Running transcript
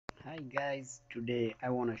Guys, today I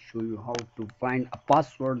want to show you how to find a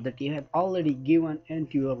password that you have already given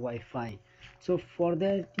into your Wi-Fi. So for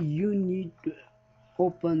that you need to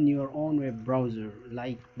open your own web browser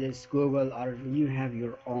like this Google, or you have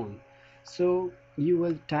your own. So you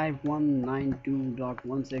will type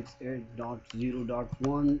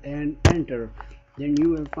 192.168.0.1 and enter. Then you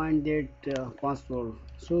will find that password.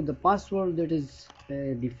 So the password that is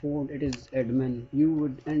default, it is admin. You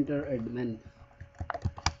would enter admin.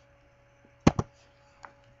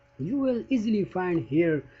 You will easily find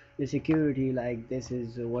here the security, like this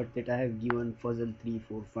is what that I have given puzzle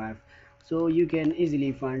 345. So you can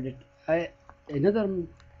easily find it. Another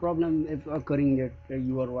problem if occurring that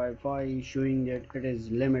your Wi-Fi is showing that it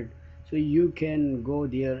is limit, so you can go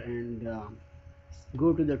there and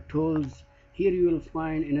go to the tools. Here you will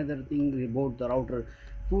find another thing about the router.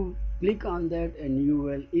 You click on that and you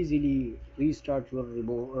will easily restart your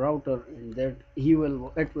router, and that it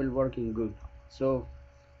will working good. So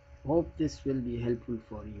hope this will be helpful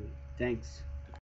for you. Thanks.